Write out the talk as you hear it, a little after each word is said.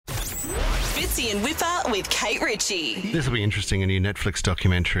Fitzy and Whipper with Kate Ritchie. This will be interesting, a new Netflix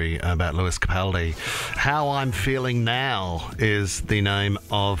documentary about Lewis Capaldi. How I'm Feeling Now is the name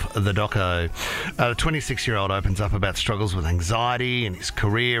of the doco. A 26-year-old opens up about struggles with anxiety and his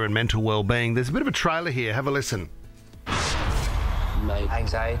career and mental well-being. There's a bit of a trailer here. Have a listen. My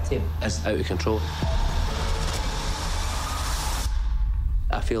anxiety is out of control.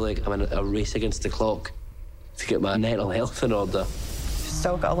 I feel like I'm in a race against the clock to get my mental health in order.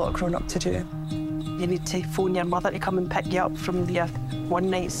 Still got a lot of growing up to do. You need to phone your mother to come and pick you up from your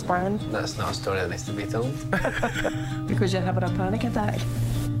one-night stand. That's not a story that needs to be told. Because you're having a panic attack.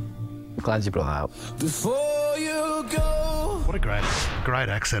 I'm glad you brought that up. Before you go. What a great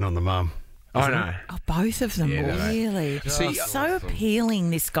accent on the mum. I know. Oh, both of them, really. He's so appealing,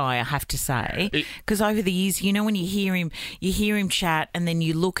 this guy, I have to say. Because over the years, you know, when you hear him chat and then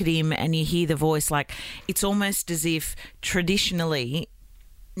you look at him and you hear the voice, like, it's almost as if traditionally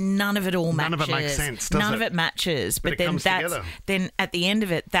none of it all matches. None of it makes sense, does None it? of it matches. But it then comes together. then at the end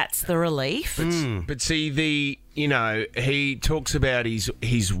of it, that's the relief. But see, he talks about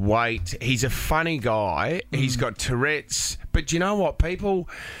his weight. He's a funny guy. He's got Tourette's. But you know what? People,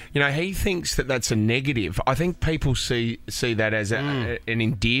 he thinks that that's a negative. I think people see that as an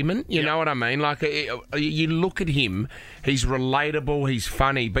endearment. You know what I mean? Like, you look at him, he's relatable, he's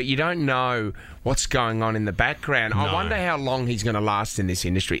funny, but you don't know what's going on in the background. No. I wonder how long he's going to last in this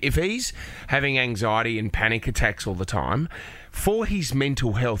industry. If he's having anxiety and panic attacks all the time, for his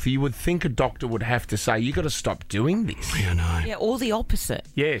mental health, you would think a doctor would have to say, you got to stop doing this. Yeah, no. Yeah, or the opposite.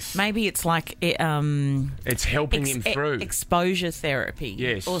 Yes. Maybe it's like It's helping him through. Exposure therapy,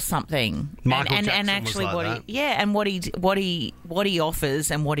 Yes. or something. Michael and Jackson actually, was like what he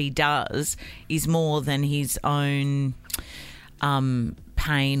offers and what he does is more than his own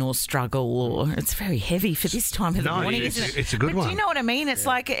pain or struggle, or it's very heavy for this time of the morning, isn't it? It's a good but one. Do you know what I mean? It's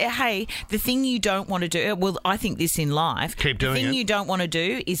like, hey, the thing you don't want to do. Well, I think this in life. Keep doing The thing it. you don't want to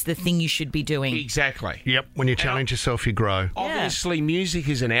do is the thing you should be doing. Exactly. Yep, when you challenge yourself, you grow. Obviously, music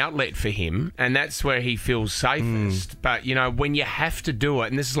is an outlet for him, and that's where he feels safest. But, when you have to do it,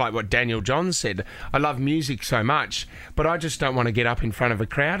 and this is like what Daniel John said, I love music so much, but I just don't want to get up in front of a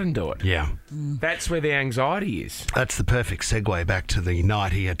crowd and do it. Yeah. That's where the anxiety is. That's the perfect segue back to the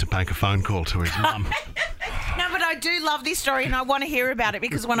night he had to make a phone call to his mum. No, but I do love this story and I want to hear about it,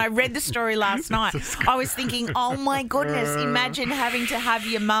 because when I read the story last night, I was thinking, oh my goodness, imagine having to have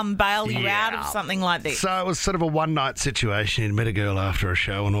your mum bail you out of something like this. So it was sort of a one-night situation. He'd met a girl after a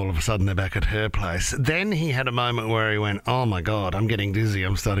show and all of a sudden they're back at her place. Then he had a moment where he went, oh my God, I'm getting dizzy.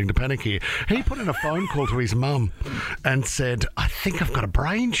 I'm starting to panic here. He put in a phone call to his mum and said, I think I've got a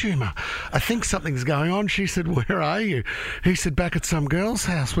brain tumour. I think something's going on. She said, where are you? He said, back at some girl's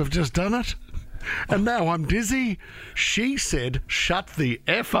house. We've just done it. And now I'm dizzy. She said, shut the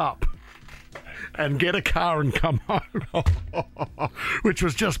F up and get a car and come home, which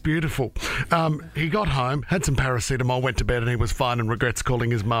was just beautiful. He got home, had some paracetamol, went to bed, and he was fine and regrets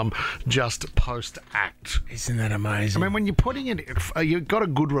calling his mum just post-act. Isn't that amazing? I mean, when you're putting it, you've got a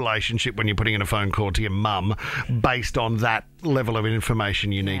good relationship when you're putting in a phone call to your mum based on that level of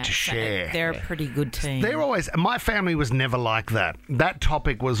information you need to share. They're a pretty good team. My family was never like that. That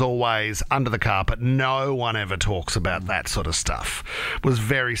topic was always under the carpet. No one ever talks about that sort of stuff. It was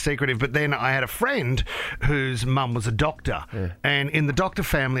very secretive. But then I had a friend whose mum was a doctor. Yeah. And in the doctor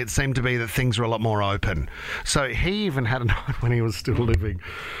family, it seemed to be that things were a lot more open. So he even had a night when he was still living.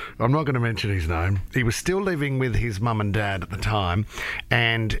 I'm not going to mention his name. He was still living with his mum and dad at the time.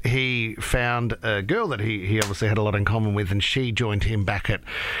 And he found a girl that he obviously had a lot in common with, and she joined him back at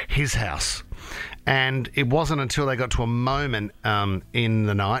his house. And it wasn't until they got to a moment in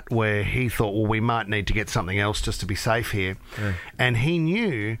the night where he thought, well, we might need to get something else just to be safe here. Yeah. And he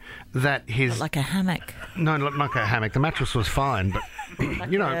knew that his... Like a hammock. No, not like a hammock. The mattress was fine, but,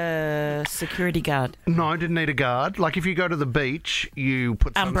 like a security guard. No, didn't need a guard. Like if you go to the beach, you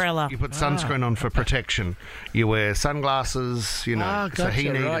put... Umbrella. You put sunscreen on for protection. You wear sunglasses, Gotcha, so he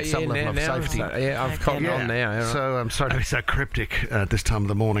needed some level of safety. I've caught on now. Right. So I'm sorry to be so cryptic at this time of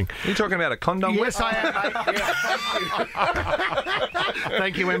the morning. Are you talking about a condom? Yes, I am, mate.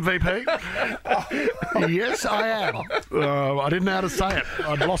 Thank you, MVP. Yes, I am. I didn't know how to say it.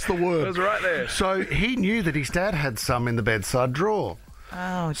 I'd lost the word. It was right there. So he knew that his dad had some in the bedside drawer.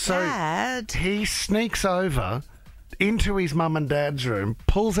 Oh, so Dad. he sneaks over into his mum and dad's room,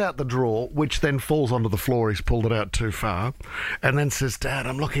 pulls out the drawer, which then falls onto the floor. He's pulled it out too far, and then says, "Dad,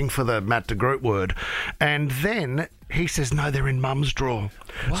 I'm looking for the Matt de Groot word." And then he says, "No, they're in Mum's drawer."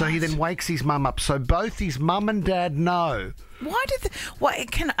 So he then wakes his mum up. So both his mum and dad know. Why did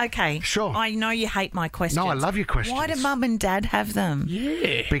okay. Sure. I know you hate my questions. No, I love your questions. Why do mum and dad have them?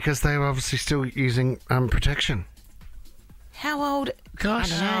 Yeah. Because they were obviously still using protection. How old?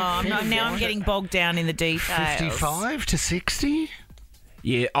 Gosh. Now I'm getting bogged down in the details. 55 to 60?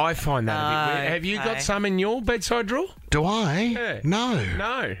 Yeah, I find that a bit weird. Have you Okay. got some in your bedside drawer? Do I? Yeah. No.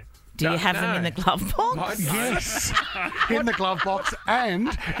 No. Do you have them in the glove box? Yes. In the glove box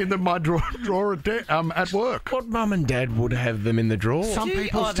and in my drawer at work. What mum and dad would have them in the drawer? Some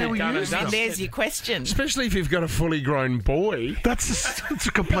people still done use it. them. And there's your question. Especially if you've got a fully grown boy. That's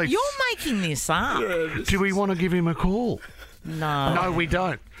a complete... You're making this up. Do we want to give him a call? No. No, we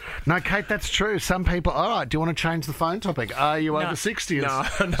don't. No, Kate, that's true. Some people... All right, do you want to change the phone topic? Are you over 60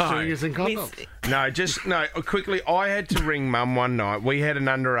 and still using condoms? No, quickly, I had to ring Mum one night. We had an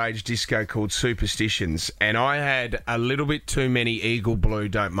underage disco called Superstitions, and I had a little bit too many Eagle Blue,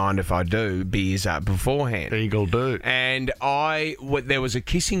 don't mind if I do, beers up beforehand. Eagle do. And there was a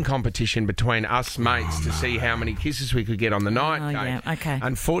kissing competition between us mates to see how many kisses we could get on the night. Oh, yeah, okay.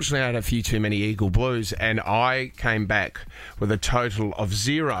 Unfortunately, I had a few too many Eagle Blues, and I came back with a total of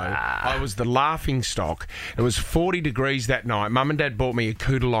 0. I was the laughing stock. It was 40 degrees that night. Mum and Dad bought me a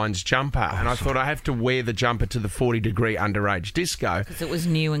Kootalines jumper, and I thought I have to wear the jumper to the 40-degree underage disco. Because it was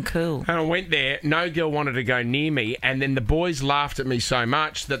new and cool. And I went there. No girl wanted to go near me, and then the boys laughed at me so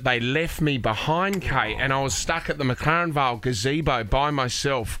much that they left me behind, Kate, and I was stuck at the McLaren Vale gazebo by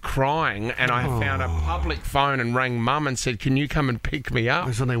myself crying, and I found a public phone and rang Mum and said, "Can you come and pick me up?"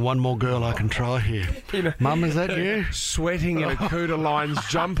 There's only one more girl I can try here. Mum, is that you? Sweating in a Kootalines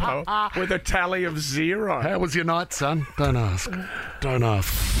jumper with a tally of 0. How was your night, son? Don't ask. Don't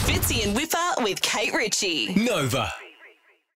ask. Fitzy and Whipper with Kate Ritchie. Nova.